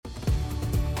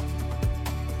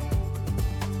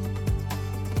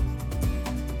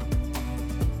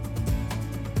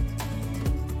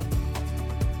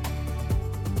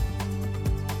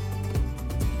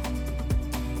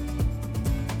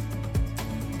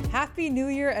Happy New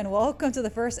Year and welcome to the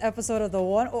first episode of the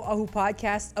One Oahu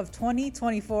podcast of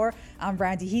 2024. I'm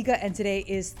Brandi Higa and today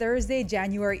is Thursday,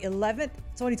 January 11th,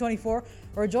 2024.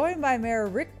 We're joined by Mayor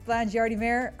Rick Blangiardi.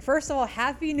 Mayor, first of all,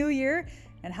 Happy New Year.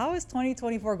 And how is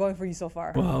 2024 going for you so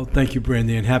far? Well, thank you,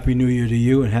 Brandi, and Happy New Year to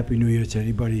you and Happy New Year to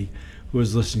anybody who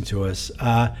is listening to us.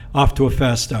 Off to a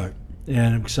fast start,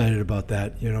 and I'm excited about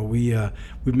that. You know, we've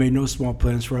made no small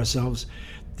plans for ourselves.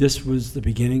 This was the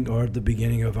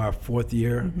beginning of our fourth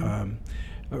year.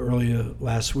 Earlier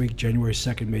last week, January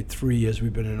 2nd, made 3 years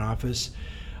we've been in office.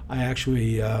 I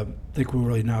actually think we're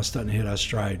really now starting to hit our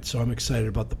stride. So I'm excited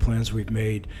about the plans we've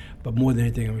made, but more than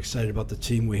anything, I'm excited about the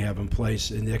team we have in place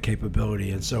and their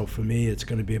capability. And so for me, it's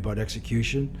going to be about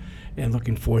execution and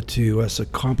looking forward to us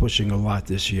accomplishing a lot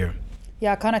this year.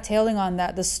 Yeah, kind of tailing on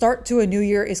that. The start to a new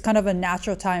year is kind of a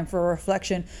natural time for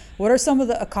reflection. What are some of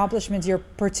the accomplishments you're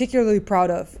particularly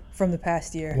proud of from the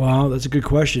past year? Well, that's a good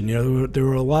question. You know, there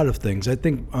were a lot of things. I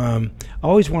think I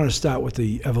always want to start with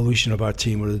the evolution of our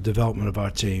team or the development of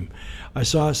our team. I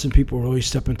saw some people really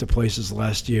step into places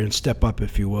last year and step up,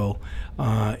 if you will,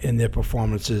 in their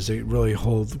performances. They really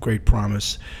hold great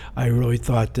promise. I really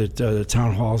thought that the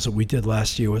town halls that we did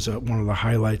last year was one of the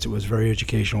highlights. It was very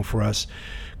educational for us.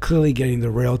 Clearly, getting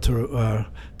the rail to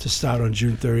start on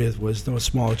June 30th was no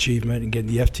small achievement, and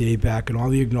getting the FTA back and all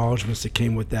the acknowledgments that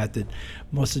came with that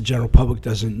most of the general public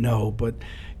doesn't know. But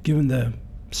given the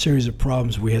series of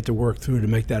problems we had to work through to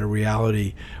make that a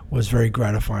reality, was very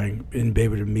gratifying and be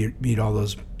able to meet all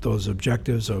those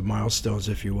objectives or milestones,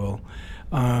 if you will.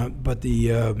 But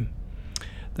the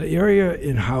area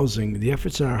in housing, the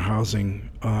efforts in our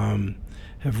housing,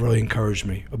 have really encouraged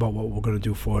me about what we're going to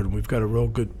do forward. And we've got a real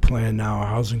good plan now. Our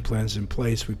housing plan's in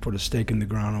place. We put a stake in the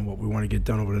ground on what we want to get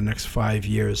done over the next 5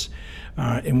 years,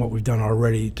 and what we've done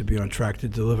already to be on track to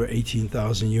deliver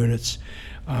 18,000 units.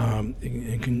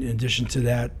 In addition to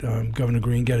that, Governor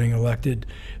Green getting elected,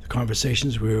 the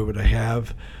conversations we were able to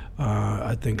have,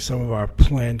 I think some of our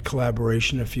planned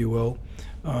collaboration, if you will,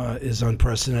 is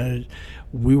unprecedented.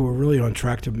 We were really on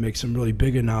track to make some really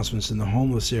big announcements in the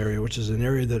homeless area, which is an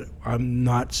area that I'm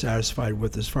not satisfied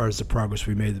with as far as the progress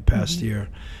we made the past year.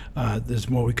 There's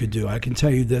more we could do. I can tell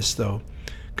you this, though.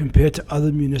 Compared to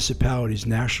other municipalities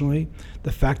nationally,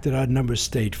 the fact that our numbers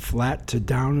stayed flat to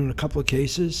down in a couple of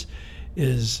cases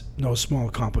is no small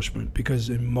accomplishment, because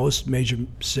in most major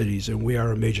cities, and we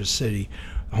are a major city,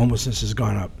 homelessness has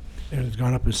gone up. And it's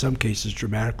gone up in some cases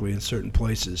dramatically in certain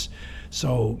places.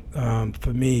 So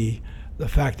for me, the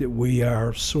fact that we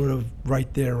are sort of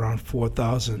right there around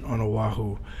 4,000 on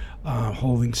Oahu,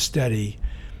 holding steady,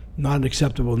 not an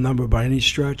acceptable number by any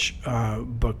stretch,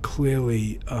 but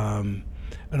clearly an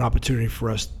opportunity for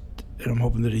us. And I'm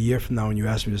hoping that a year from now, when you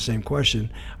ask me the same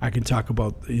question, I can talk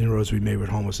about the inroads we made with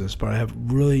homelessness. But I have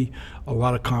really a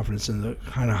lot of confidence in the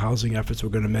kind of housing efforts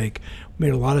we're going to make. We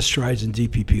made a lot of strides in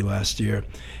DPP last year.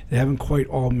 They haven't quite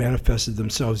all manifested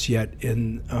themselves yet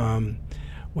in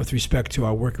with respect to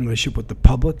our working relationship with the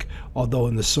public, although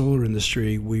in the solar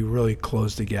industry, we really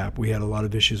closed the gap. We had a lot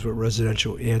of issues with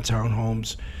residential and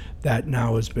townhomes. That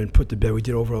now has been put to bed. We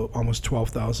did over almost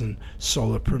 12,000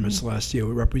 solar permits last year.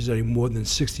 We're representing more than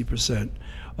 60%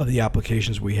 of the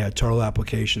applications we had, total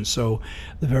applications. So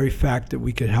the very fact that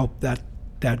we could help that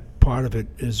part of it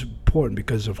is important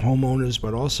because of homeowners,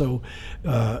 but also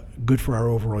good for our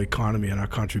overall economy and our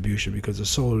contribution, because the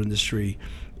solar industry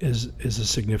is a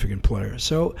significant player.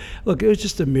 So look, it was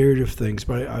just a myriad of things,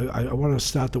 but I want to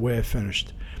start the way I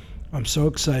finished. I'm so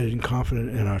excited and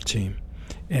confident in our team.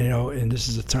 And, and this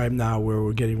is a time now where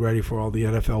we're getting ready for all the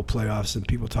NFL playoffs, and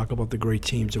people talk about the great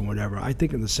teams and whatever. I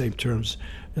think in the same terms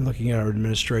in looking at our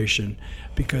administration,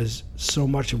 because so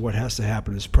much of what has to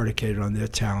happen is predicated on their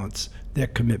talents, their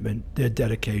commitment, their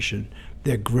dedication,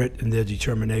 their grit and their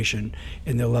determination,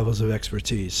 and their levels of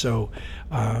expertise. So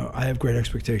I have great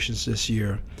expectations this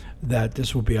year that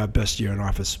this will be our best year in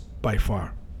office by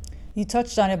far. You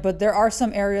touched on it, but there are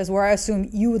some areas where I assume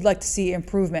you would like to see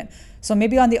improvement. So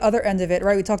maybe on the other end of it,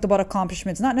 right, we talked about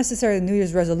accomplishments, not necessarily New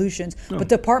Year's resolutions, but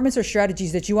departments or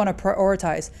strategies that you want to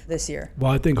prioritize this year.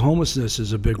 Well, I think homelessness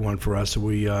is a big one for us.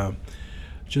 We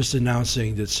just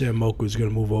announcing that Sam Moku is going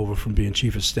to move over from being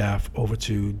chief of staff over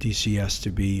to DCS to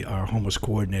be our homeless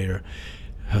coordinator.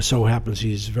 So happens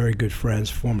he's very good friends,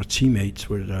 former teammates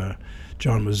with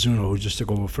John Mizuno, who just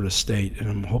took over for the state, and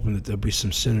I'm hoping that there'll be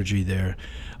some synergy there.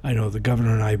 I know the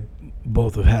governor and I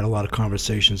both have had a lot of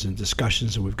conversations and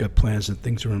discussions, and we've got plans and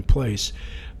things are in place,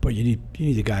 but you need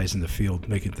the guys in the field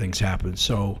making things happen.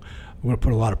 So we're going to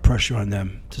put a lot of pressure on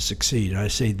them to succeed. And I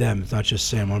say them, it's not just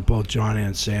Sam, on both John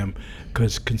and Sam,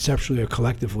 because conceptually or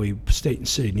collectively, state and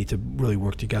city need to really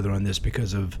work together on this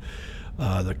because of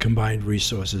the combined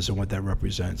resources and what that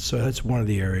represents. So that's one of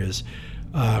the areas.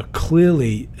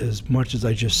 Clearly, as much as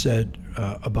I just said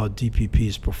about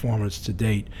DPP's performance to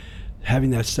date,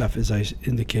 having that stuff, as I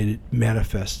indicated,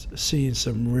 manifest, seeing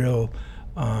some real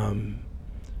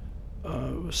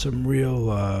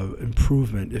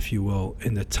improvement, if you will,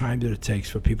 in the time that it takes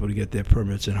for people to get their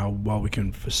permits and how well we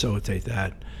can facilitate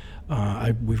that.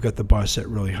 We've got the bar set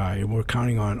really high, and we're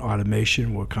counting on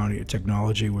automation, we're counting on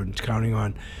technology, we're counting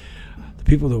on the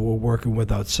people that we're working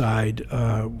with outside,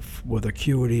 with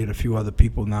Acuity and a few other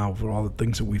people now, for all the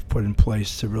things that we've put in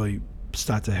place to really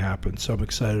start to happen. So I'm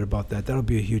excited about that. That'll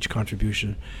be a huge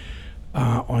contribution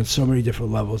on so many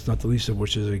different levels, not the least of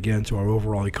which is, again, to our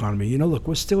overall economy. You know, look,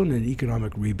 we're still in an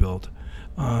economic rebuild.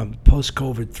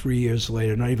 Post-COVID, 3 years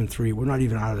later, not even three, we're not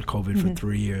even out of COVID for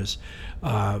 3 years.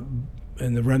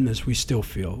 And the remnants we still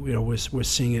feel. You know, we're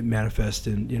seeing it manifest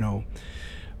in, you know,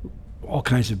 all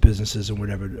kinds of businesses and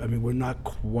whatever. I mean, we're not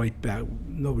quite back.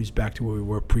 Nobody's back to where we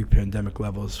were pre-pandemic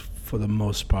levels for the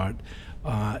most part.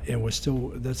 And we're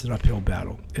still, that's an uphill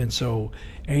battle. And so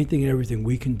anything and everything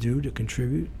we can do to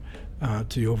contribute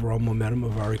to the overall momentum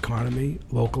of our economy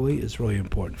locally is really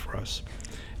important for us.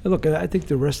 And look, I think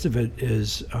the rest of it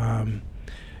is,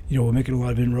 you know, we're making a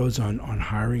lot of inroads on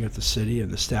hiring at the city and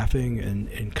the staffing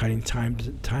and cutting time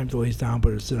delays down,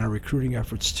 but it's in our recruiting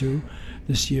efforts too.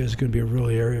 This year is going to be a real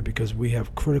area because we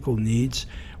have critical needs.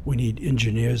 We need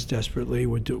engineers desperately.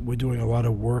 We're doing a lot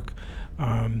of work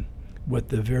with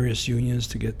the various unions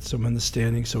to get some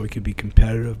understanding so we can be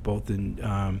competitive both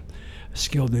in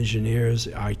skilled engineers,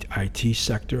 IT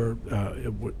sector,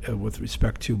 with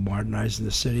respect to modernizing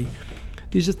the city.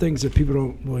 These are things that people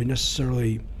don't really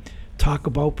necessarily talk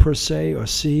about per se or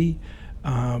see,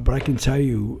 but I can tell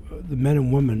you the men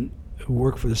and women who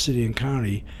work for the city and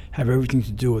county have everything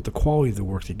to do with the quality of the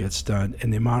work that gets done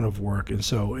and the amount of work. And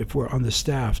so if we're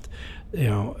understaffed, you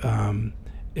know,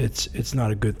 it's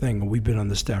not a good thing. We've been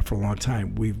understaffed for a long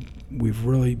time. We've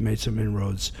really made some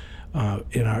inroads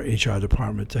in our HR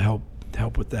department to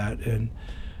help with that, and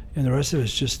the rest of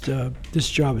it's just this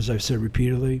job, as I've said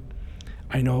repeatedly.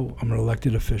 I know I'm an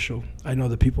elected official. I know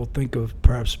that people think of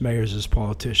perhaps mayors as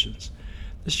politicians.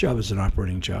 This job is an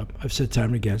operating job. I've said time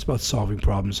and again, it's about solving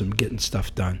problems and getting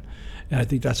stuff done. And I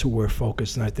think that's where we're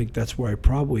focused, and I think that's where I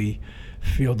probably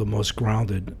feel the most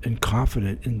grounded and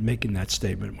confident in making that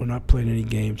statement. We're not playing any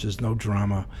games. There's no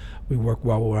drama. We work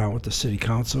well around with the city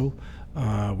council.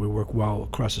 We work well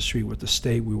across the street with the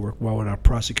state. We work well with our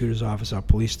prosecutor's office, our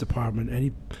police department,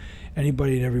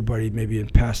 anybody and everybody maybe in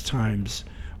past times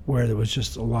where there was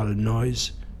just a lot of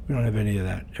noise. We don't have any of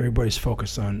that. Everybody's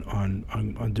focused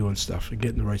on doing stuff and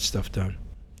getting the right stuff done.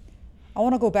 I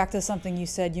want to go back to something you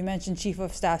said. You mentioned Chief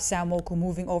of Staff Sam Moku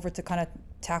moving over to kind of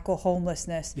tackle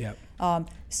homelessness. Yeah.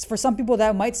 For some people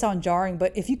that might sound jarring,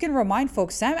 but if you can remind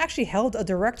folks, Sam actually held a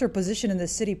director position in the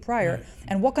city prior. Right.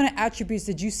 And what kind of attributes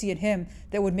did you see in him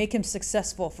that would make him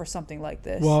successful for something like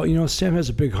this? Well, you know, Sam has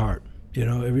a big heart. You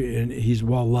know, and he's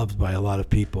well loved by a lot of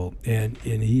people, and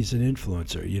he's an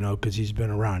influencer. You know, because he's been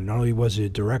around. Not only was he a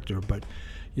director, but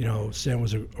you know, Sam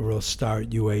was a real star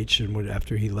at UH, and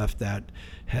after he left that,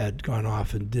 had gone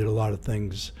off and did a lot of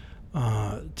things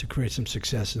to create some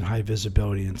success and high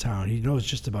visibility in town. He knows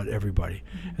just about everybody,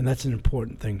 and that's an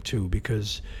important thing too.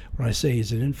 Because when I say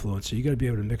he's an influencer, you got to be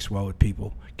able to mix well with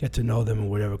people, get to know them and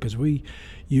whatever. Because you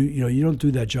know, you don't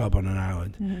do that job on an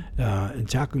island. And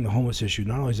tackling the homeless issue,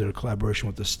 not only is it a collaboration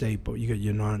with the state, but you got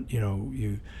your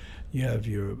you have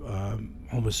your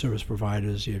homeless service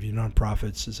providers, you have your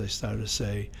nonprofits, as I started to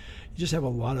say. You just have a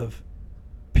lot of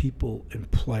people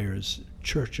and players,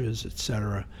 churches,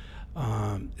 etc.,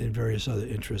 and various other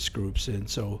interest groups. And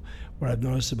so what I've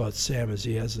noticed about Sam is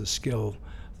he has a skill.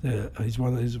 He's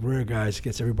one of these rare guys that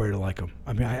gets everybody to like him.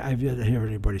 I mean, I've yet to hear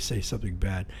anybody say something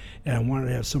bad. And I wanted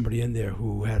to have somebody in there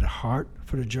who had a heart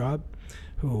for the job,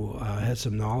 who had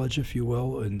some knowledge, if you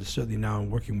will, and certainly now I'm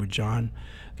working with John.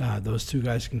 Those two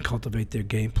guys can cultivate their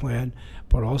game plan,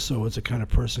 but also it's a kind of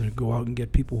person who go out and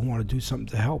get people who want to do something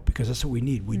to help, because that's what we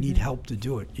need. We need help to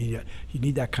do it. You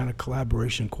need that kind of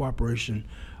collaboration, cooperation,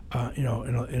 you know,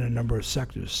 in a number of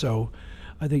sectors. So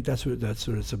I think that's what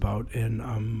it's about, and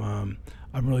I'm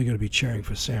really going to be cheering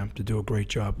for Sam to do a great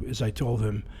job. As I told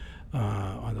him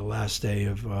on the last day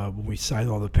of when we signed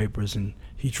all the papers and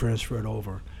he transferred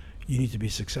over, you need to be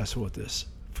successful with this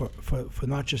for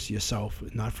not just yourself,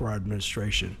 not for our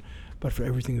administration, but for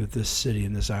everything that this city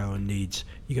and this island needs.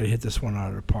 You got to hit this one out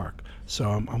of the park. So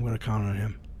I'm going to count on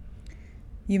him.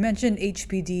 You mentioned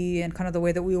HPD and kind of the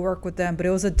way that we work with them, but it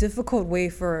was a difficult way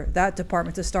for that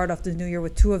department to start off the new year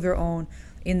with two of their own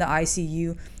in the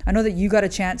ICU. I know that you got a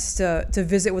chance to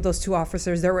visit with those 2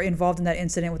 officers that were involved in that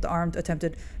incident with the armed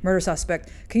attempted murder suspect.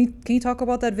 Can you talk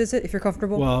about that visit if you're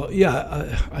comfortable? Well,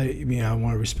 yeah, I mean, I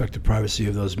want to respect the privacy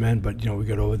of those men, but we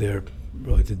got over there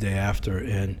really the day after,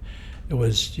 and it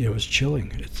was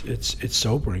chilling. It's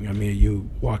sobering. I mean, you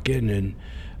walk in and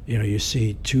you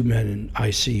see 2 men in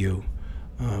ICU.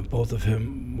 Both of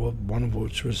him, well, one of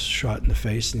which was shot in the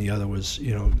face, and the other was,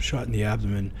 shot in the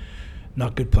abdomen.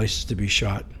 Not good places to be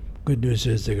shot. Good news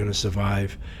is they're going to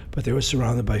survive, but they were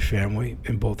surrounded by family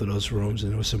in both of those rooms,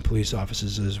 and there were some police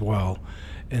officers as well.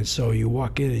 And so you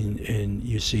walk in and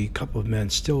you see a couple of men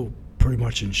still pretty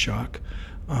much in shock,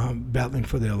 battling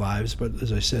for their lives. But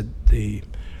as I said, the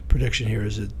prediction here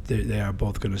is that they are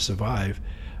both going to survive.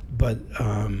 But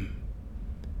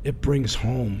it brings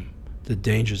home the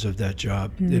dangers of that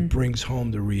job. Mm-hmm. It brings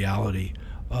home the reality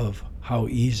of how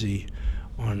easy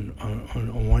on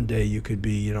one day you could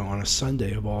be, on a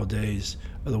Sunday of all days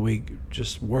of the week,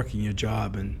 just working your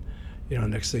job, and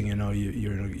next thing you know,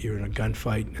 you're in a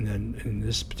gunfight, and then in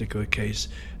this particular case,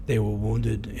 they were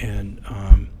wounded and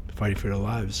fighting for their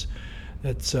lives.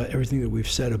 That's everything that we've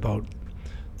said about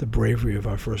the bravery of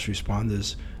our first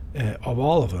responders. Of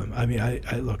all of them. I mean, I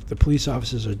look, the police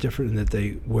officers are different in that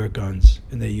they wear guns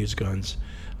and they use guns,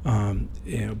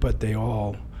 but they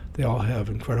all have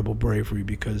incredible bravery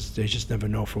because they just never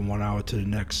know from 1 hour to the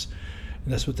next,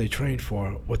 and that's what they trained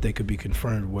for, what they could be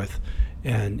confronted with.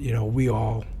 And we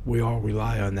all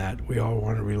rely on that. We all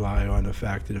want to rely on the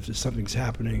fact that if something's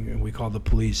happening and we call the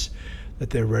police, that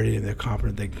they're ready and they're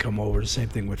competent, they can come over. The same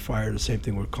thing with fire, the same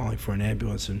thing with calling for an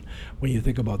ambulance. And when you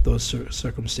think about those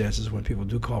circumstances, when people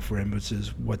do call for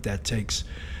ambulances, what that takes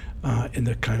in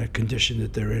the kind of condition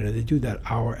that they're in, and they do that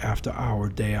hour after hour,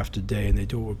 day after day, and they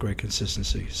do it with great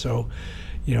consistency. So,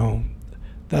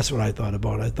 that's what I thought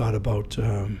about. I thought about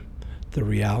the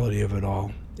reality of it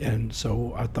all. And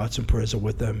so our thoughts and prayers are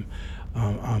with them.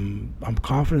 I'm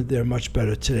confident they're much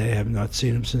better today. I have not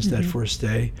seen them since that first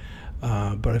day.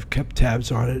 But I've kept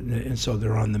tabs on it, and so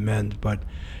they're on the mend. But,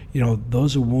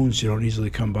 those are wounds you don't easily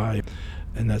come by,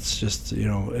 and that's just,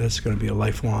 it's going to be a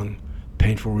lifelong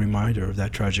painful reminder of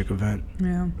that tragic event.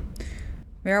 Yeah.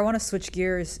 Mayor, I want to switch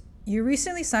gears. You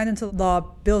recently signed into law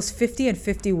Bills 50 and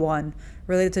 51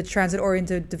 related to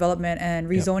transit-oriented development and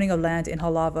rezoning of land in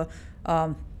Halava.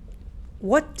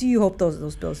 What do you hope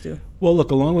those bills do? Well, look,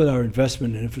 along with our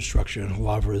investment in infrastructure in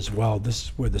Halava as well, this is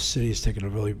where the city is taking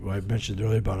I mentioned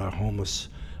earlier about our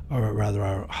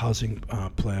our housing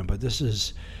plan, but this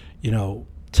is,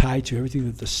 tied to everything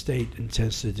that the state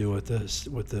intends to do with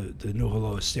the new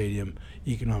Halava Stadium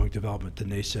economic development, the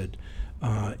NASED,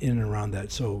 in and around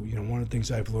that. So, one of the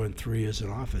things I've learned 3 years in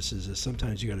office is that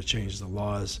sometimes you got to change the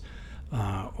laws,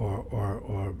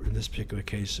 or in this particular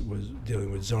case, it was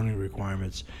dealing with zoning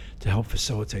requirements to help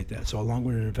facilitate that. So along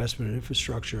with an investment in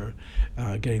infrastructure,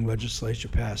 getting legislature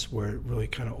passed where it really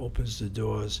kind of opens the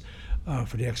doors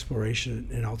for the exploration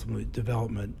and ultimately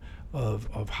development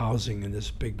of housing in this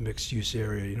big mixed-use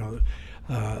area.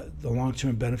 The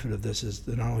long-term benefit of this is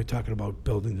they're not only talking about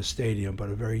building the stadium, but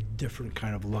a very different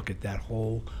kind of look at that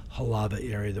whole Halava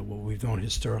area, that what we've known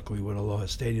historically with Aloha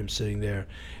Stadium sitting there,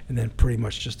 and then pretty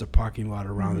much just a parking lot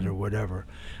around it or whatever.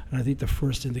 And I think the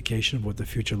first indication of what the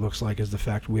future looks like is the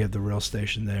fact we have the rail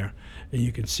station there, and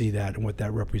you can see that and what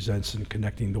that represents in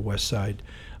connecting the west side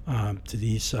to the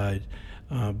east side.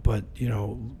 But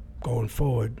going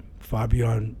forward, far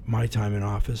beyond my time in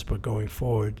office, but going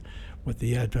forward, with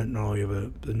the advent not only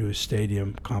of the new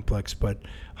stadium complex, but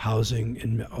housing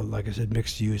and, like I said,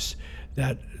 mixed use,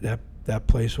 that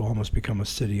place will almost become a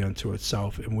city unto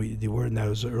itself. And we're in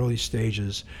those early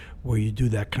stages where you do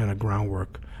that kind of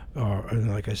groundwork,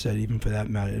 and like I said, even for that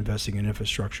matter, investing in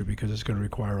infrastructure, because it's going to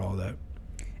require all that.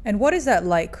 And what is that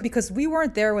like? Because we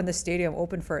weren't there when the stadium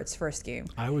opened for its first game.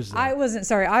 I was there. I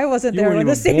wasn't there when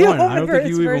the stadium opened for its first game. I don't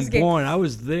think you were even born. I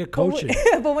was there coaching.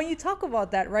 But when you talk about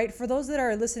that, right, for those that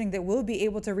are listening that will be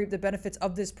able to reap the benefits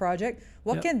of this project,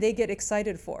 what can they get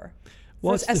excited for?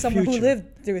 Well, as someone who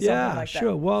lived through something like that. Yeah,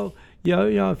 sure. Well,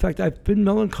 in fact, I've been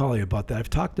melancholy about that.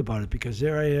 I've talked about it because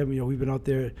there I am. We've been out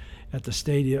there at the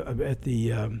stadium,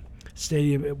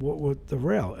 with the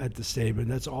rail at the stadium, and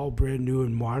that's all brand new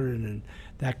and modern. And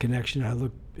that connection, I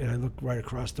look right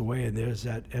across the way, and there's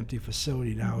that empty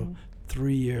facility now,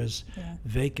 3 years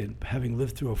vacant, having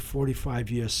lived through a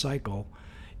 45-year cycle,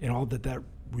 and all that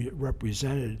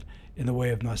represented in the way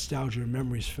of nostalgia and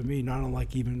memories for me, not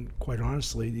unlike even, quite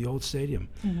honestly, the old stadium.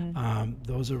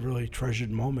 Those are really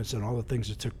treasured moments and all the things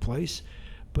that took place.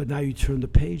 But now you turn the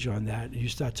page on that and you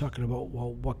start talking about,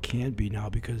 well, what can be now,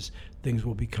 because things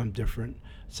will become different,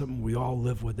 something we all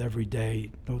live with every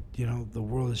day. The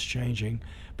world is changing,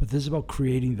 but this is about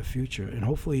creating the future. And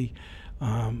hopefully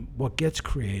what gets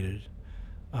created,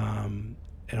 and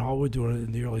all we're doing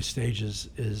in the early stages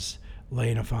is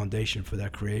laying a foundation for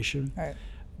that creation. Right.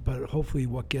 But hopefully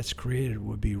what gets created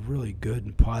would be really good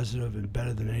and positive and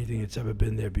better than anything that's ever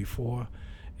been there before.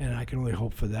 And I can only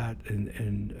hope for that,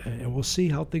 and we'll see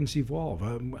how things evolve.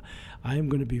 I am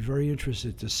going to be very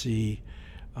interested to see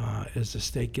as the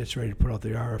state gets ready to put out the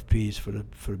RFPs for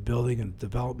the building and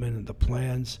development and the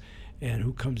plans, and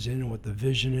who comes in and what the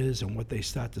vision is and what they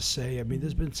start to say. I mean,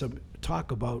 there's been some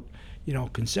talk about,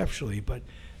 conceptually, but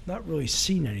not really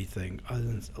seen anything other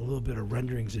than a little bit of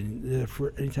renderings. And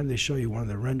anytime they show you one of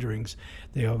the renderings,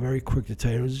 they are very quick to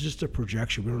tell you it's just a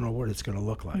projection. We don't know what it's going to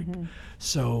look like.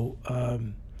 So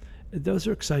those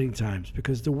are exciting times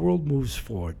because the world moves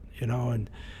forward, and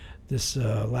this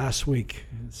last week,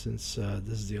 since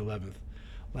this is the 11th,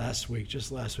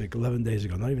 just last week, 11 days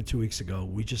ago, not even 2 weeks ago,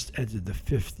 we just entered the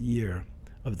 5th year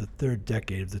of the 3rd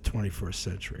decade of the 21st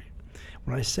century.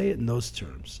 When I say it in those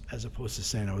terms, as opposed to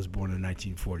saying I was born in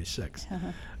 1946,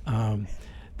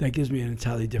 that gives me an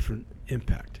entirely different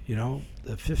impact. The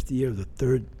 5th year of the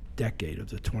 3rd decade of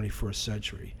the 21st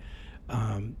century.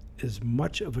 As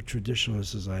much of a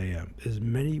traditionalist as I am, as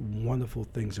many wonderful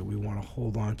things that we want to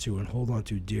hold on to and hold on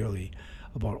to dearly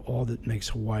about all that makes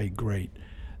Hawaii great.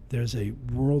 There's a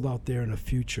world out there in the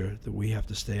future that we have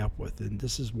to stay up with. And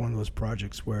this is one of those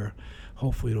projects where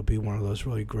hopefully it'll be one of those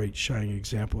really great shining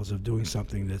examples of doing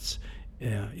something that's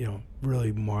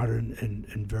really modern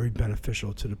and very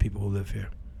beneficial to the people who live here.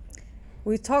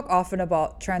 We talk often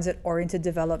about transit-oriented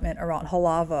development around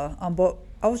Halava, but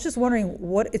I was just wondering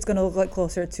what it's going to look like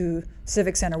closer to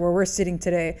Civic Center, where we're sitting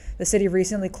today. The city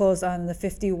recently closed on the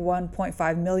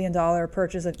 $51.5 million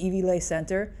purchase of Iwilei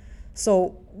Center. So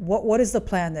what is the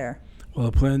plan there?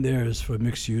 Well, the plan there is for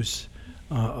mixed use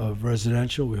of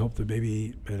residential. We hope that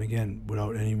maybe, and again,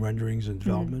 without any renderings and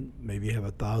development, maybe have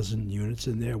 1,000 units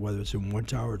in there, whether it's in one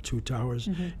tower or two towers.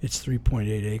 It's 3.8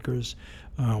 acres.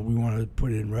 We want to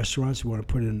put in restaurants. We want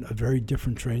to put in a very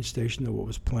different train station than what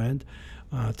was planned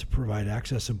to provide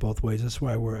access in both ways. That's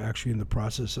why we're actually in the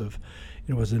process of,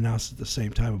 it was announced at the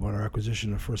same time about our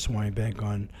acquisition of First Hawaiian Bank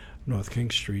on North King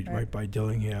Street, right by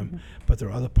Dillingham. But there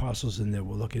are other parcels in there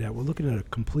we're looking at. We're looking at a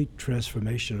complete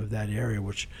transformation of that area,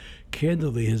 which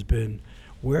candidly has been,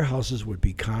 warehouses would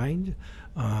be kind.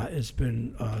 It's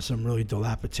been some really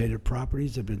dilapidated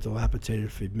properties. They've been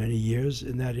dilapidated for many years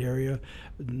in that area.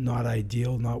 Not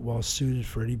ideal, not well suited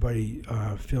for anybody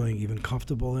feeling even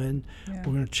comfortable in. We're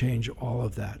going to change all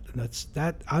of that.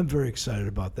 And I'm very excited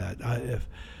about that.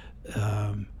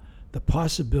 The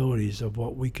possibilities of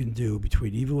what we can do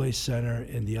between Iwilei Center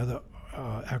and the other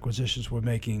acquisitions we're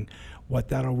making, what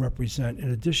that'll represent,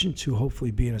 in addition to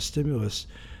hopefully being a stimulus.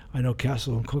 I know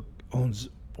Castle and Cook owns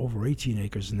over 18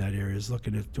 acres in that area, is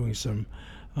looking at doing some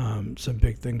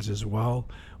big things as well.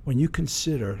 When you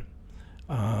consider,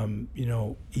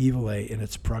 Iwilei and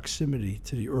its proximity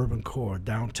to the urban core,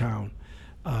 downtown,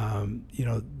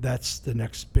 that's the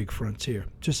next big frontier.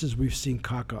 Just as we've seen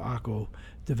Kaka'ako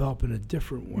develop in a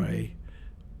different way,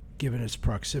 given its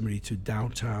proximity to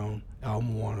downtown Ala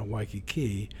Moana,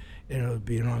 Waikiki, and it'll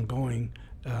be an ongoing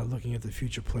looking at the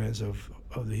future plans of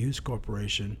the Hughes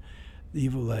Corporation.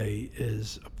 Iwilei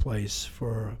is a place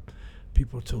for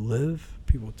people to live,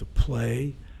 people to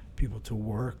play, people to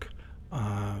work.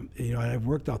 And I've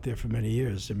worked out there for many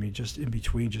years. I mean, just in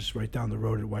between, just right down the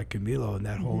road at Waikimilo, and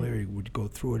that whole area would go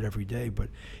through it every day. But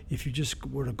if you just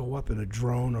were to go up in a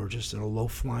drone or just in a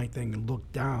low-flying thing and look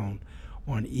down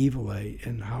on Iwilei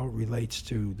and how it relates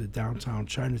to the downtown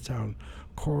Chinatown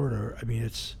corridor, I mean,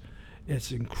 it's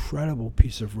an incredible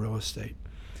piece of real estate.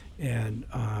 And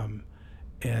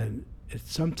at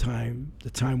some time, the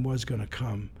time was going to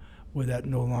come where that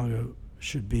no longer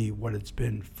should be what it's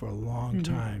been for a long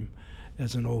time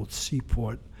as an old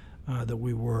seaport that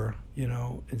we were,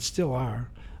 and still are.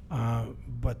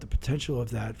 But the potential of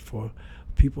that for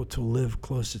people to live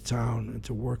close to town and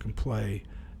to work and play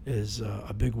is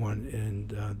a big one,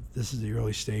 and this is the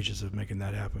early stages of making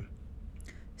that happen.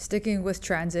 Sticking with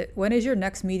transit, when is your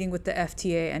next meeting with the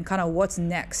FTA, and kind of what's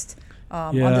next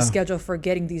on the schedule for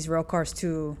getting these rail cars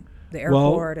to the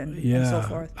airport and so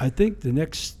forth? I think the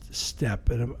next step,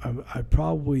 and I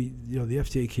probably, the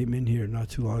FTA came in here not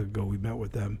too long ago. We met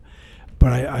with them,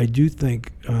 but I do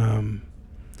think,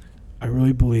 I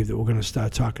really believe that we're going to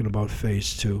start talking about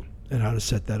phase 2 and how to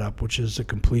set that up, which is the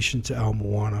completion to Ala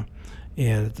Moana,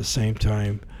 and at the same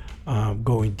time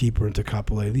going deeper into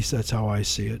Kapolei. At least that's how I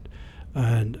see it.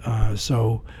 And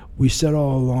so we said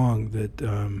all along that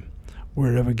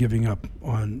we're never giving up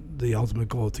on the ultimate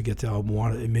goal to get to Al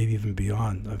Moana and maybe even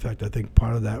beyond. In fact, I think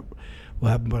part of that will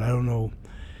happen, but I don't know.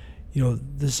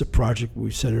 This is a project,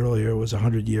 we said earlier, it was a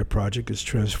 100-year project. It's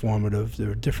transformative. There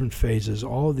are different phases.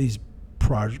 All of these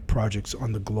projects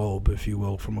on the globe, if you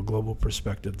will, from a global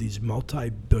perspective, these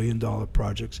multi-billion-dollar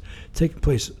projects taking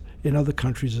place in other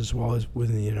countries as well as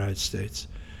within the United States.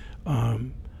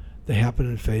 They happen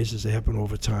in phases. They happen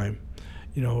over time.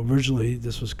 Originally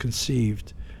this was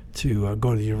conceived to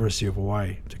go to the University of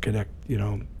Hawaii to connect,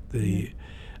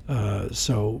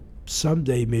 so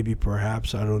someday, maybe,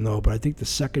 perhaps, I don't know, but I think the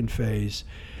second phase,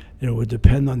 would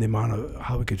depend on the amount of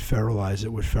how we could federalize it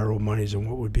with federal monies and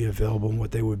what would be available and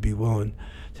what they would be willing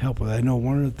to help with. I know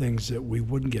one of the things that we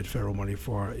wouldn't get federal money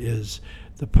for is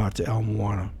the part to Al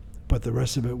Moana, but the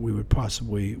rest of it we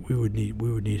would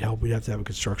need help. We'd have to have a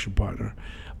construction partner.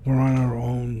 We're on our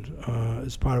own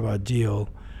as part of our deal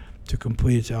to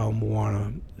complete it to Al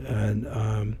Moana, and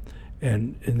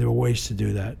there are ways to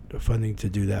do that, funding to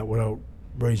do that without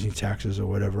raising taxes or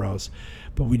whatever else.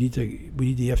 But we need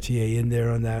the FTA in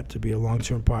there on that to be a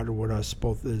long-term partner with us,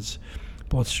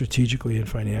 both strategically and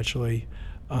financially.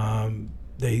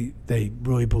 They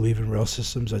really believe in rail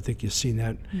systems. I think you've seen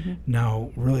that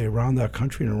now really around our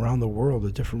country and around the world,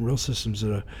 the different rail systems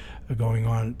that are going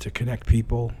on to connect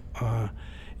people.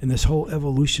 And this whole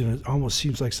evolution, it almost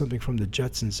seems like something from the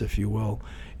Jetsons, if you will,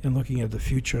 in looking at the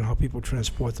future and how people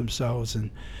transport themselves,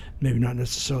 and maybe not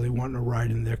necessarily wanting to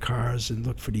ride in their cars and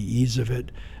look for the ease of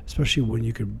it, especially when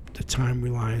the time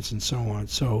reliance and so on.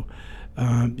 So,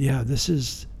 this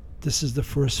is the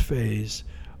first phase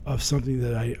of something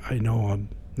that I know I'm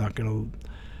not going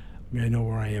to, I know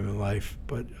where I am in life,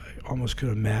 but I almost could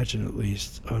imagine at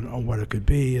least on what it could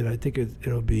be, and I think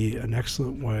it'll be an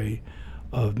excellent way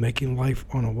of making life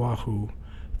on Oahu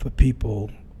for people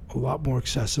a lot more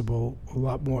accessible, a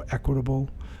lot more equitable,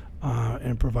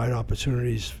 and provide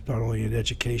opportunities not only in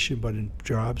education but in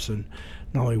jobs, and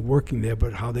not only working there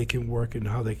but how they can work and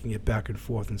how they can get back and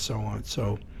forth and so on.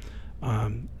 So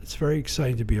it's very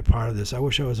exciting to be a part of this. I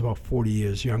wish I was about 40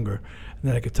 years younger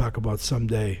and that I could talk about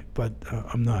someday, but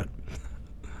I'm not.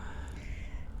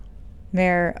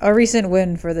 Mayor, a recent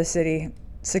win for the city,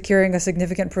 securing a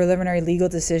significant preliminary legal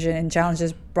decision in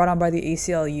challenges brought on by the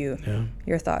ACLU. Yeah.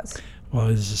 Your thoughts? Well,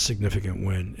 it is a significant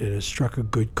win. It has struck a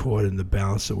good chord in the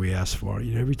balance that we asked for.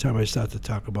 Every time I start to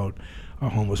talk about our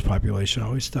homeless population, I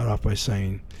always start off by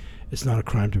saying it's not a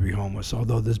crime to be homeless,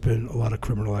 although there's been a lot of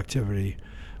criminal activity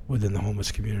within the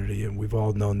homeless community, and we've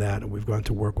all known that, and we've gone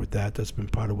to work with that. That's been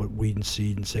part of what Weed and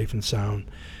Seed and Safe and Sound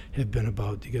have been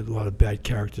about. You get a lot of bad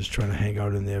characters trying to hang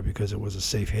out in there because it was a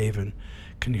safe haven,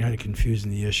 kind of confusing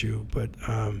the issue. But,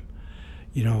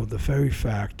 the very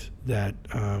fact that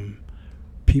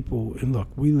people, and look,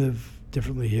 we live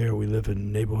differently here, we live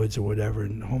in neighborhoods or whatever,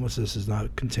 and homelessness is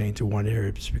not contained to one area.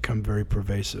 It's become very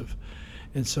pervasive.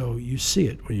 And so you see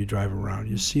it when you drive around.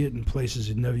 You see it in places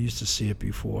you never used to see it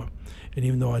before. And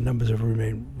even though our numbers have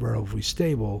remained relatively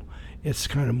stable, it's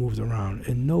kind of moved around.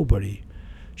 And nobody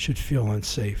should feel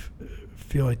unsafe,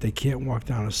 feel like they can't walk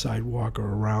down a sidewalk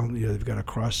or around, they've got to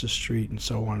cross the street and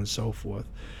so on and so forth.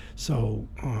 So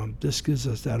this gives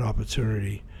us that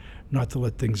opportunity not to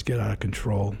let things get out of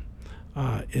control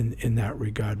in that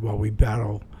regard while we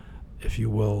battle, if you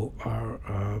will,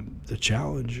 the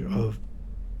challenge of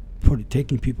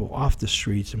taking people off the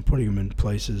streets and putting them in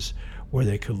places where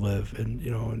they could live. And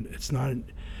and it's not,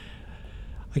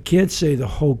 I can't say the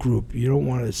whole group. You don't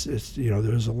want to.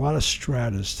 There's a lot of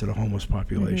stratas to the homeless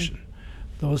population.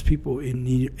 Those people in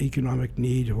economic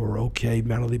need who are okay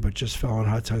mentally but just fell on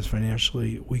hard times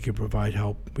financially, we can provide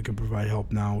help. We can provide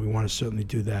help now. We want to certainly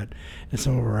do that. And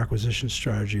some of our acquisition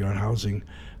strategy on housing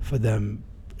for them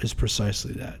is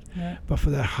precisely that. Yeah. But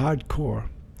for that hardcore,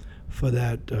 for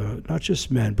that, not just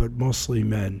men, but mostly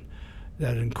men,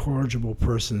 that incorrigible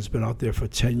person has been out there for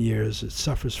 10 years, it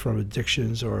suffers from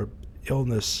addictions or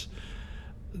illness,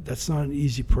 that's not an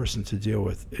easy person to deal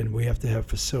with, and we have to have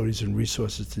facilities and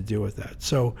resources to deal with that.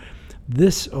 So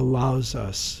this allows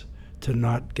us to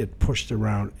not get pushed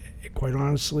around. Quite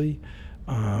honestly,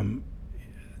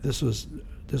 this was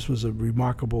a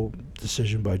remarkable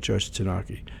decision by Judge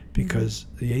Tanaki, because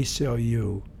the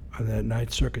ACLU on that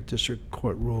Ninth Circuit District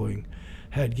Court ruling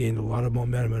had gained a lot of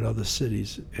momentum in other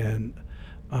cities. And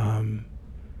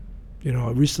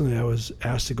recently I was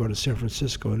asked to go to San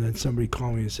Francisco, and then somebody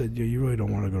called me and said, you really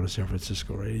don't want to go to San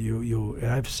Francisco, right? And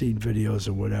I've seen videos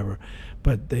and whatever,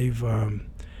 but they've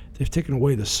they've taken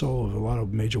away the soul of a lot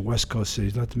of major West Coast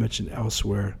cities, not to mention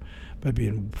elsewhere, by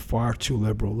being far too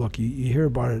liberal. Look, you hear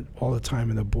about it all the time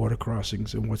in the border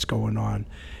crossings and what's going on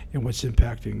and what's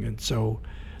impacting. And so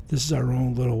this is our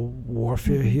own little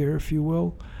warfare here, if you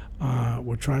will.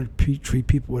 We're trying to treat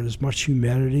people with as much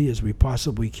humanity as we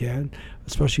possibly can,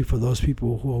 especially for those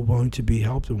people who are willing to be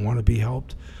helped and want to be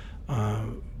helped.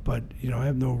 But, I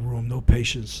have no room, no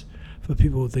patience for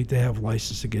people who think they have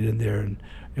license to get in there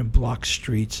and block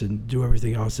streets and do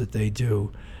everything else that they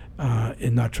do,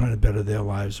 and not trying to better their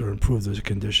lives or improve those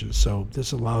conditions. So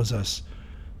this allows us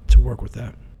to work with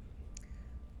that.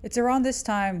 It's around this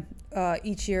time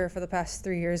each year for the past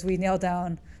 3 years, we nail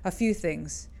down a few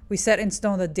things. We set in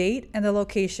stone the date and the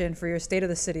location for your State of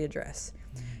the City address.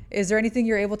 Is there anything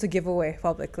you're able to give away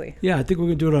publicly? Yeah, I think we're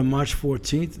going to do it on March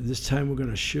 14th. This time we're going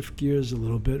to shift gears a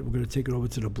little bit. We're going to take it over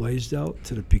to the Blaisdell,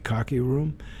 to the Pikaki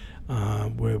room,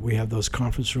 where we have those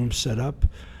conference rooms set up.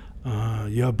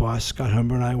 Your boss, Scott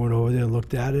Humber, and I went over there and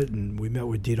looked at it, and we met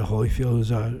with Dita Holyfield,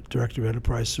 who's our Director of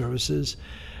Enterprise Services.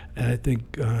 And I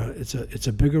think it's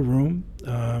a bigger room.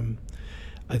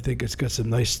 I think it's got some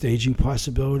nice staging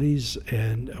possibilities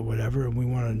and whatever, and we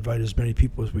want to invite as many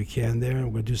people as we can there. And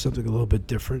we're going to do something a little bit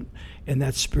different in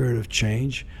that spirit of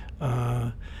change.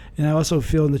 And I also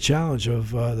feel in the challenge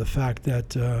of the fact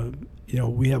that,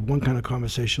 we have one kind of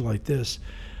conversation like this,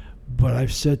 but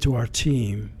I've said to our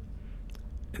team,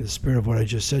 in the spirit of what I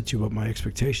just said to you about my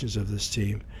expectations of this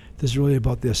team, this is really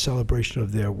about their celebration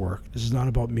of their work. This is not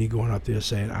about me going up there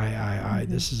saying, I.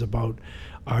 This is about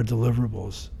our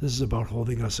deliverables. This is about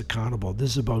holding us accountable. This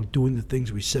is about doing the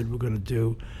things we said we're going to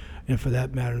do, and for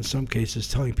that matter, in some cases,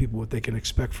 telling people what they can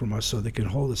expect from us so they can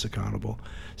hold us accountable.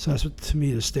 So that's what, to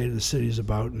me, the State of the City is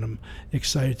about, and I'm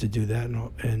excited to do that.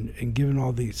 And given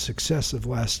all the success of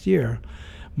last year,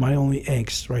 my only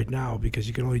angst right now, because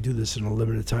you can only do this in a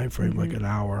limited time frame, like an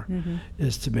hour,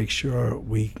 is to make sure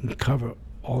we can cover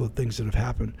all the things that have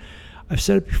happened. I've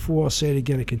said it before, I'll say it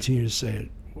again, and continue to say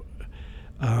it.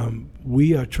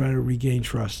 We are trying to regain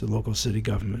trust in local city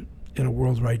government in a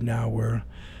world right now where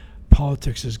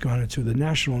politics has gone into the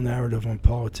national narrative on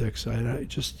politics. I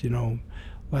just,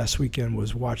 last weekend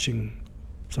was watching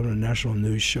some of the national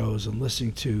news shows and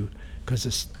listening to, because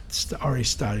it's already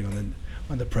starting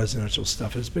on the presidential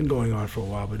stuff. It's been going on for a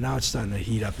while, but now it's starting to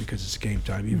heat up because it's game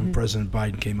time. Even President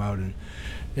Biden came out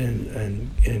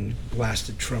and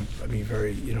blasted Trump,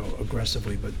 very,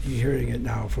 aggressively. But you're hearing it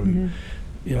now from,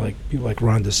 like people like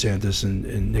Ron DeSantis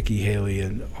and Nikki Haley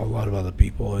and a lot of other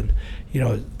people. And,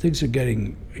 things are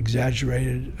getting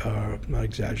exaggerated, not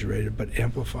exaggerated, but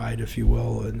amplified, if you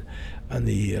will, in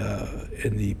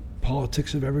the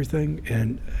politics of everything.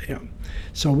 And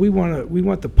so we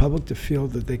want the public to feel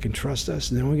that they can trust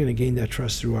us, and then we're going to gain that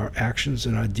trust through our actions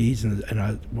and our deeds and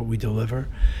what we deliver.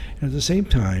 And at the same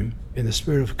time, in the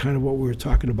spirit of kind of what we were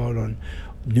talking about on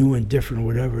new and different or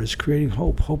whatever, is creating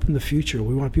hope in the future.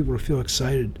 We want people to feel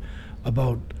excited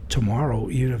about tomorrow,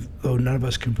 even though none of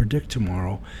us can predict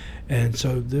tomorrow. And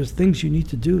so there's things you need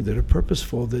to do that are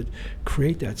purposeful that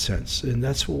create that sense, and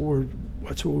that's what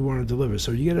we want to deliver.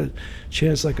 So you get a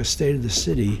chance like a State of the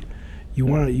City, you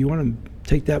want to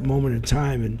take that moment in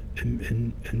time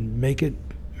and make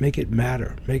it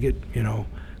matter, make it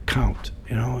count,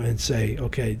 and say,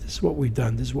 okay, this is what we've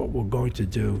done, this is what we're going to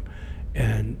do,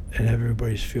 and have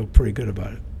everybody feel pretty good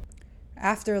about it.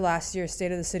 After last year's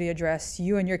State of the City address,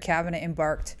 you and your cabinet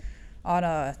embarked on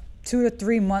a 2 to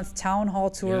 3 month town hall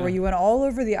tour where you went all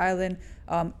over the island.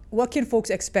 What can folks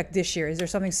expect this year? Is there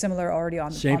something similar already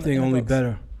on the Same thing, only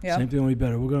better. Yeah. Same thing, only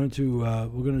better. We're going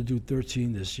to do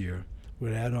 13 this year. We're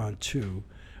going to add on 2.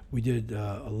 We did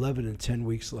 11 in 10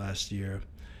 weeks last year,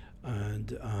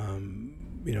 and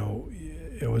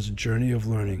it was a journey of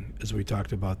learning, as we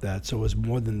talked about that. So it was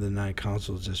more than the 9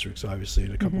 council districts. Obviously,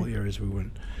 in a couple of areas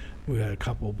we had a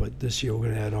couple, but this year we're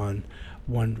going to add on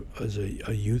one as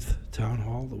a youth town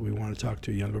hall that we want to talk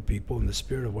to younger people in the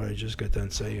spirit of what I just got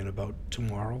done saying about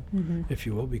tomorrow, if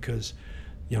you will, because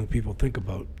young people think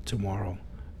about tomorrow.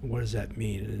 What does that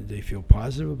mean? Do they feel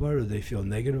positive about it, or do they feel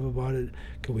negative about it?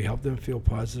 Can we help them feel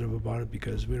positive about it?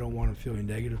 Because we don't want them feeling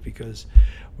negative, because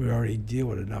we already deal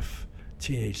with enough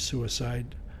teenage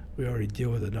suicide. We already deal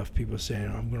with enough people saying,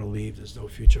 I'm going to leave, there's no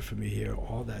future for me here,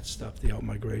 all that stuff, the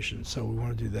out-migration. So we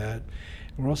want to do that.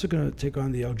 And we're also going to take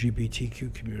on the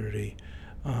LGBTQ community,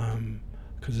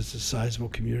 because it's a sizable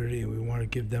community, and we want to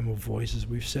give them a voice. As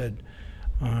we've said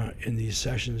in these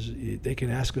sessions, they can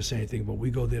ask us anything, but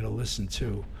we go there to listen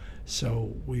too.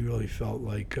 So we really felt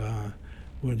like we're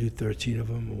going to do 13 of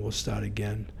them, and we'll start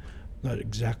again. Not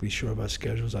exactly sure of our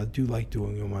schedules. I do like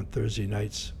doing them on Thursday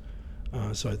nights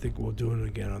So I think we'll do it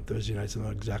again on Thursday nights. I'm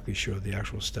not exactly sure of the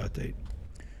actual start date.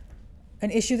 An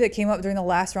issue that came up during the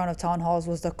last round of town halls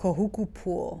was the Kohuku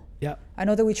pool. Yeah. I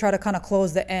know that we try to kind of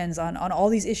close the ends on all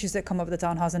these issues that come up at the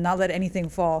town halls and not let anything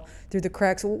fall through the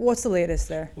cracks. What's the latest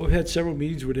there? Well, we've had several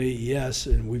meetings with AES,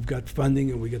 and we've got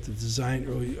funding, and we got the design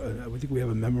early. I think we have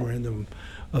a memorandum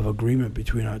of agreement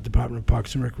between our Department of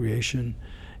Parks and Recreation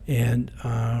and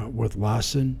with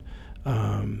Lawson.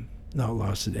 Not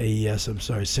Lawson, AES, I'm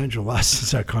sorry, Central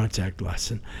Lawson's our contact,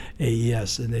 Lawson,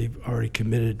 AES, and they've already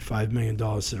committed $5 million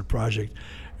to the project,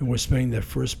 and we're spending that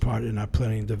first part in our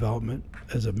planning and development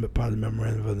as a part of the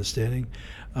memorandum of understanding.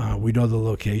 We know the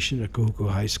location at Kahuku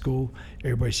High School.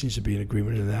 Everybody seems to be in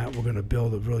agreement in that. We're going to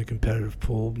build a really competitive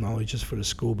pool, not only just for the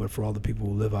school, but for all the people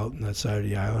who live out on that side of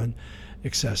the island,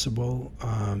 accessible.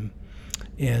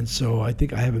 And so I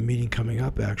think I have a meeting coming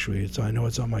up, actually. I know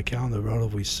it's on my calendar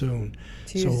relatively soon.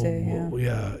 Tuesday,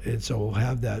 and so we'll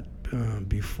have that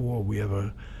before we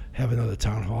have another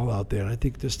town hall out there. And I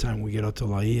think this time we get out to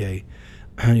Laie.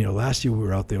 Last year we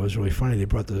were out there. It was really funny. They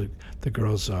brought the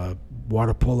girls'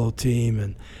 water polo team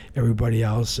and everybody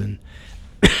else. And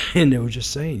they were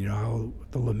just saying, how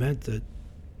the lament that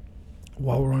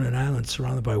while we're on an island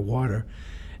surrounded by water,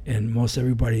 and most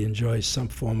everybody enjoys some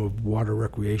form of water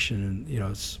recreation, and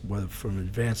it's whether from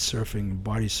advanced surfing,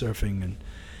 body surfing, and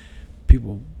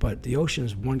people. But the ocean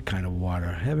is one kind of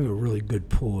water. Having a really good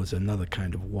pool is another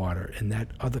kind of water, and that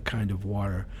other kind of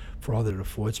water, for all that it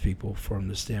affords people from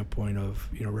the standpoint of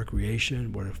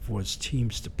recreation, what it affords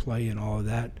teams to play, and all of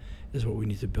that, is what we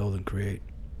need to build and create.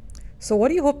 So, what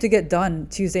do you hope to get done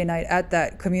Tuesday night at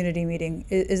that community meeting?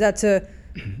 Is that to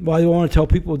Well, I want to tell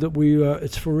people that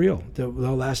it's for real.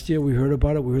 Last year we heard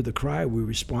about it, we heard the cry, we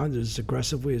responded as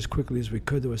aggressively, as quickly as we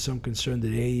could. There was some concern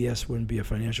that AES wouldn't be a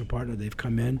financial partner. They've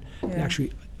come in and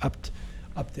actually upped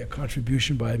their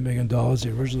contribution by $1 million. They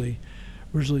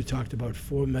originally talked about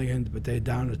 $4 million, but they're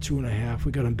down to $2.5 million.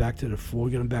 We got them back to the $4 million,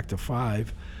 we got them back to $5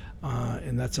 million,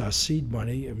 and that's our seed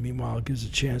money. And meanwhile, it gives a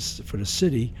chance for the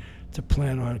city to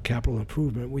plan on capital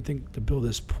improvement. We think to build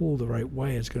this pool the right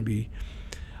way is going to be.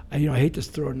 I hate to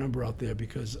throw a number out there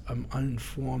because I'm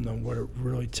uninformed on what it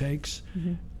really takes.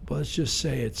 Mm-hmm. But let's just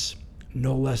say it's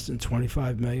no less than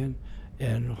 $25 million,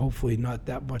 and hopefully not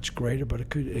that much greater. But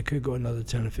it could go another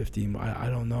 10 or 15. I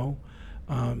don't know.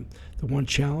 The one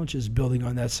challenge is building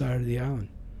on that side of the island.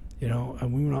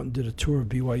 And we went out and did a tour of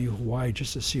BYU Hawaii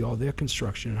just to see all their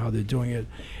construction and how they're doing it,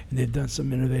 and they've done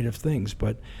some innovative things.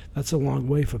 But that's a long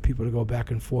way for people to go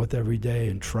back and forth every day,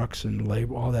 and trucks and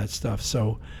labor, all that stuff.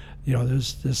 So.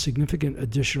 There's significant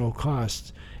additional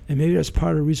costs, and maybe that's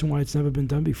part of the reason why it's never been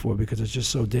done before, because it's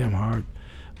just so damn hard.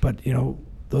 But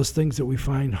those things that we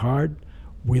find hard,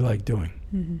 we like doing.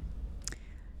 Mm-hmm.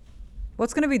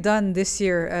 What's going to be done this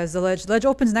year as the ledge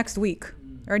opens next week?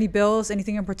 Are any bills,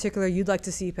 anything in particular you'd like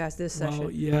to see past this session? Well,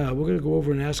 yeah, we're going to go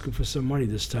over and ask them for some money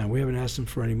this time. We haven't asked them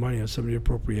for any money on some of the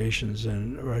appropriations,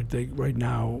 and right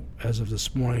now, as of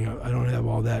this morning, I don't have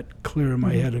all that clear in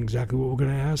my head on exactly what we're going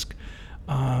to ask.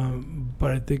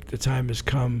 But I think the time has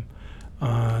come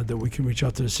that we can reach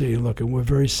out to the city and look, and we're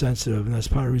very sensitive, and that's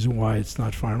part of the reason why it's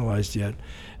not finalized yet.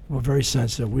 We're very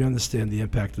sensitive. We understand the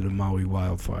impact of the Maui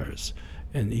wildfires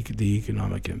and the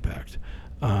economic impact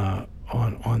on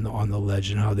the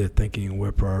ledge, and how they're thinking and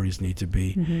where priorities need to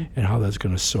be, and how that's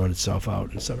going to sort itself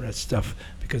out. And some of that stuff,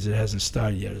 because it hasn't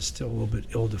started yet, is still a little bit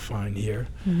ill-defined here.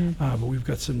 But we've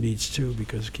got some needs too,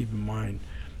 because keep in mind,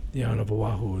 the island of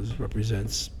Oahu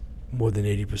represents more than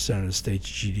 80% of the state's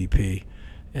GDP,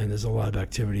 and there's a lot of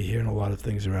activity here, and a lot of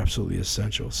things are absolutely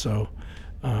essential. So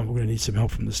we're going to need some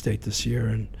help from the state this year,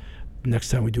 and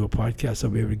next time we do a podcast, I'll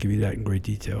be able to give you that in great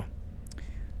detail.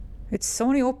 It's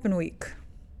Sony Open Week.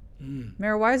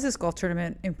 Mayor, why is this golf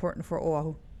tournament important for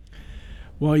Oahu?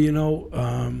 Well,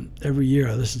 every year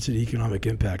I listen to the economic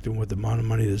impact and what the amount of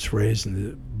money that's raised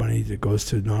and the money that goes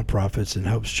to nonprofits and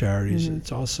helps charities.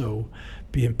 It's also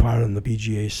being part of the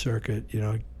PGA circuit,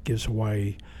 gives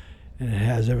Hawaii, and it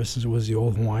has ever since it was the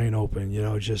old Hawaiian Open,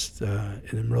 just in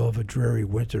the middle of a dreary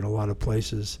winter in a lot of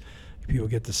places, people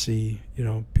get to see,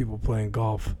 people playing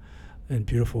golf and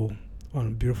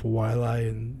on beautiful waialae,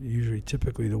 and usually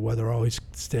typically the weather always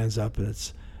stands up, and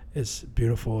it's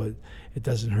beautiful. It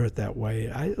doesn't hurt that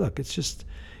way.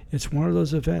 It's one of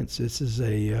those events. This is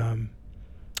a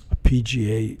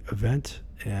PGA event,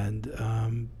 and there are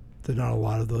not a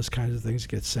lot of those kinds of things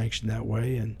get sanctioned that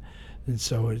way, and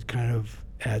so it kind of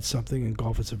adds something. In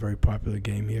golf, it's a very popular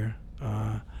game here.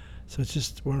 So it's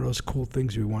just one of those cool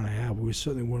things we want to have. We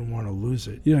certainly wouldn't want to lose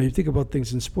it. You think about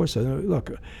things in sports.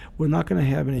 Look, we're not going to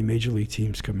have any major league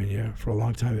teams come in here for a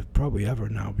long time, if probably ever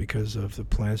now, because of the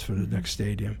plans for the next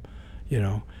stadium.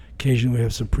 occasionally we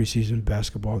have some preseason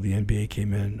basketball. The NBA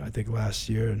came in, I think, last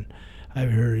year, and I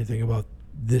haven't heard anything about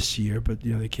this year, but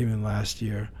they came in last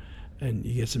year, and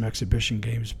you get some exhibition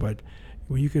games. But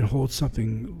when you can hold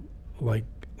something like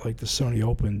the Sony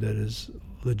Open that is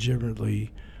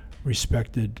legitimately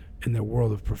respected in the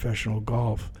world of professional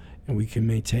golf, and we can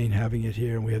maintain having it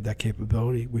here, and we have that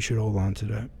capability, we should hold on to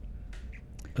that.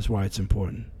 That's why it's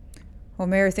important. Well,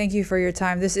 Mayor, thank you for your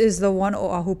time. This is the One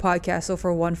Oahu podcast. So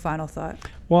for one final thought.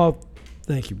 Well,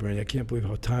 thank you, Brandi. I can't believe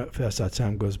how fast our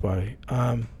time goes by.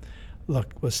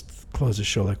 Look, let's close the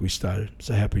show like we started.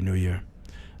 It's a Happy New Year.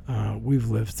 We've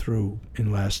lived through,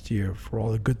 in last year, for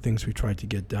all the good things we tried to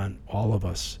get done, all of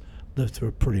us lived through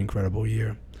a pretty incredible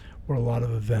year. Where a lot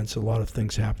of events, a lot of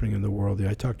things happening in the world.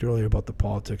 I talked earlier about the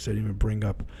politics. I didn't even bring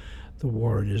up the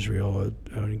war in Israel,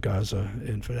 in Gaza,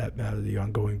 and for that matter, the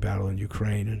ongoing battle in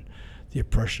Ukraine and the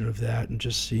oppression of that, and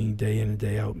just seeing day in and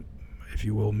day out, if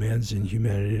you will, man's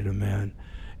inhumanity to man,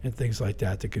 and things like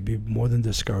that could be more than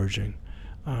discouraging.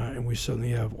 And we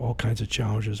certainly have all kinds of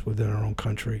challenges within our own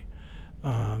country.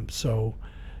 So,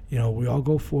 we all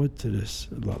go forward to this.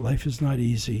 Life is not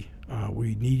easy.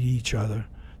 We need each other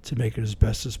to make it as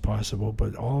best as possible,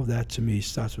 but all of that to me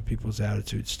starts with people's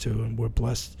attitudes too, and we're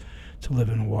blessed to live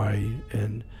in Hawaii,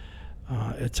 and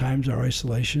at times our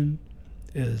isolation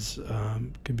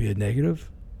can be a negative,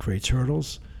 creates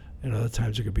hurdles, and other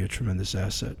times it could be a tremendous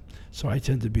asset. So I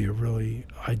tend to be a really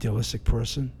idealistic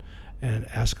person and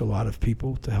ask a lot of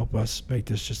people to help us make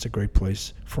this just a great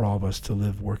place for all of us to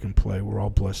live, work, and play. We're all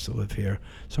blessed to live here.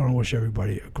 So I want to wish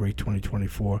everybody a great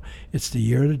 2024. It's the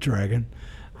year of the dragon.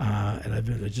 And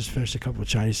I just finished a couple of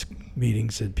Chinese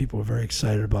meetings, and people are very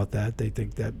excited about that. They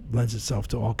think that lends itself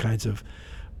to all kinds of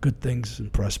good things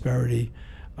and prosperity.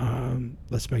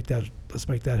 Let's make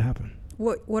that happen.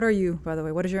 What are you, by the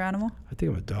way? What is your animal? I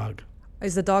think I'm a dog.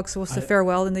 Is the dog supposed to fare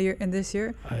well in this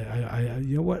year? I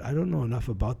you know what? I don't know enough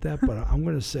about that, but I'm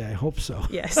going to say I hope so.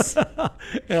 Yes.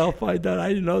 And I'll find out. I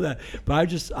didn't know that,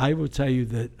 but I will tell you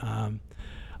that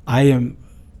I am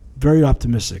very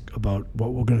optimistic about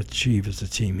what we're going to achieve as a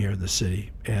team here in the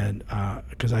city, and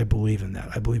because I believe in that.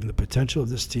 I believe in the potential of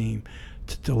this team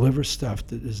to deliver stuff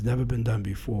that has never been done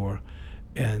before,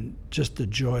 and just the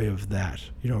joy of that.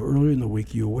 Earlier in the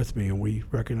week you were with me, and we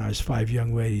recognized 5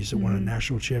 young ladies that won a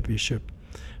national championship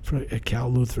at Cal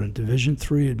Lutheran, Division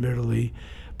III, admittedly,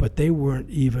 but they weren't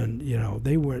even,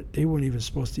 they weren't even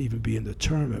supposed to even be in the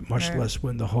tournament, much less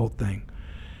win the whole thing.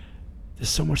 There's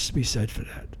so much to be said for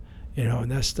that.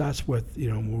 And that starts with,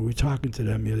 when we were talking to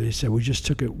them, they said we just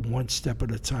took it one step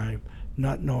at a time,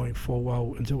 not knowing full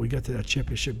well until we got to that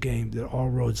championship game that all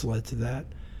roads led to that.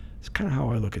 It's kind of how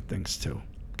I look at things too,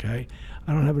 okay?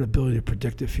 I don't have an ability to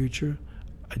predict the future.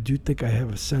 I do think I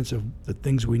have a sense of the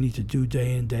things we need to do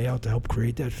day in, day out to help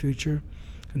create that future,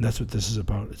 and that's what this is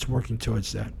about. It's working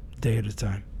towards that, day at a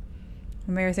time.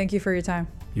 Mayor, thank you for your time.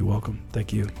 You're welcome.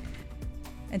 Thank you.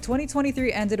 And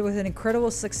 2023 ended with an incredible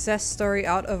success story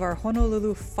out of our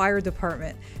Honolulu Fire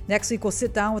Department. Next week, we'll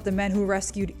sit down with the men who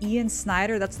rescued Ian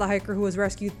Snyder. That's the hiker who was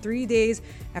rescued 3 days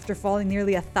after falling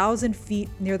nearly 1,000 feet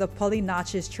near the Pali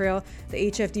Notches Trail. The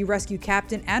HFD rescue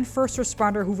captain and first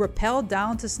responder who rappelled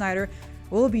down to Snyder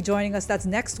will be joining us. That's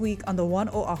next week on the One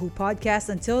Oahu podcast.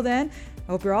 Until then,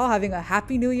 I hope you're all having a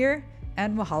happy new year,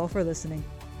 and mahalo for listening.